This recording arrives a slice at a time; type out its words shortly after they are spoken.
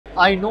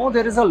I know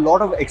there is a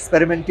lot of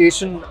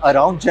experimentation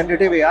around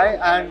generative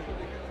AI, and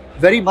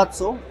very much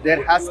so.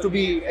 There has to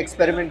be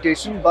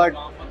experimentation, but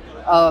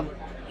um,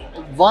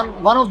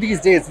 one of these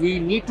days we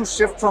need to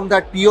shift from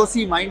that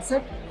POC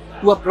mindset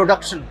to a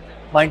production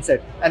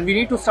mindset, and we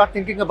need to start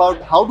thinking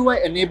about how do I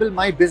enable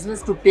my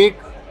business to take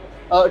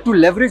to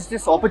leverage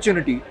this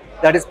opportunity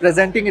that is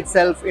presenting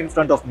itself in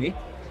front of me.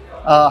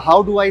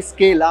 How do I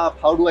scale up?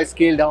 How do I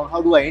scale down?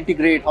 How do I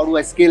integrate? How do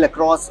I scale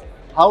across?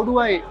 How do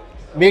I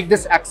make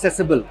this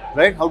accessible,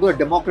 right? How do I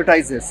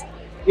democratize this?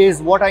 Is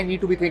what I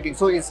need to be thinking.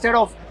 So instead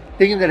of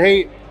thinking that,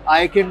 hey,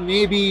 I can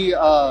maybe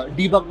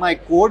debug my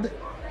code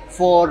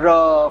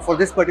for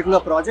this particular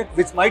project,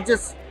 which might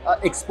just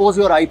expose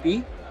your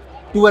IP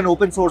to an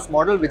open source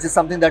model, which is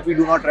something that we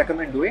do not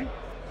recommend doing.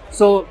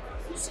 So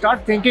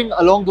start thinking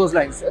along those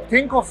lines.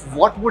 Think of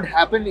what would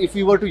happen if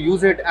you were to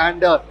use it,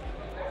 and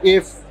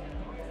if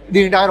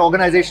the entire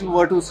organization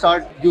were to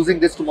start using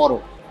this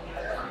tomorrow,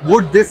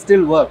 would this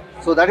still work?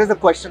 So that is the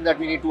question that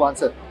we need to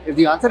answer. If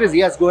the answer is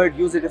yes, go ahead,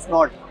 use it. If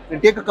not,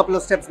 then take a couple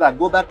of steps back,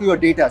 go back to your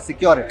data,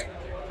 secure it.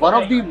 One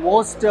of the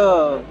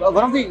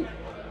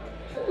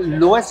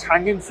lowest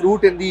hanging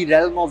fruit in the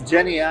realm of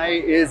Gen AI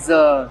is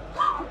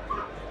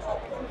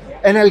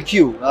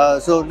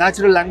NLQ. So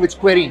natural language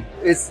querying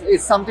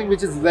is something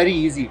which is very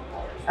easy,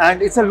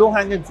 and it's a low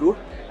hanging fruit,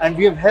 and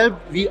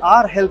we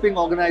are helping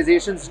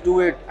organizations do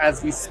it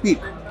as we speak.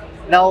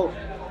 Now,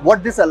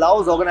 what this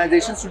allows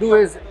organizations to do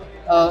is,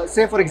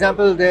 say for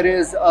example, there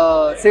is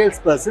a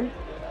salesperson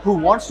who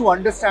wants to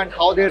understand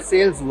how their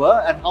sales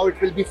were and how it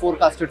will be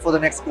forecasted for the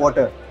next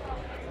quarter.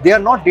 They are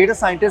not data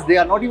scientists, they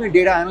are not even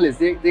data analysts,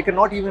 they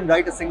cannot even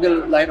write a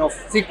single line of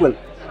SQL.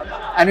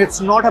 And it's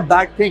not a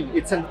bad thing,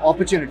 it's an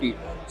opportunity.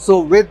 So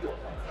with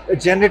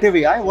generative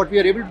AI, what we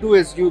are able to do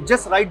is you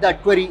just write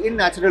that query in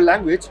natural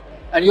language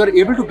and you are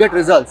able to get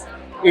results.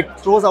 It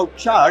throws out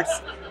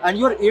charts and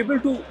you are able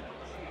to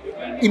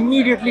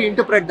immediately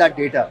interpret that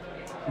data.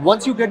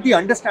 Once you get the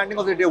understanding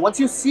of the data, once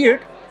you see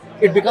it,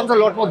 it becomes a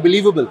lot more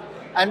believable,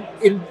 and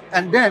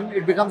then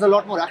it becomes a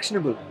lot more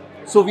actionable.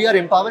 So we are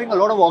empowering a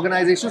lot of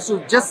organizations to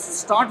just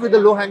start with the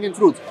low-hanging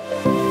fruits.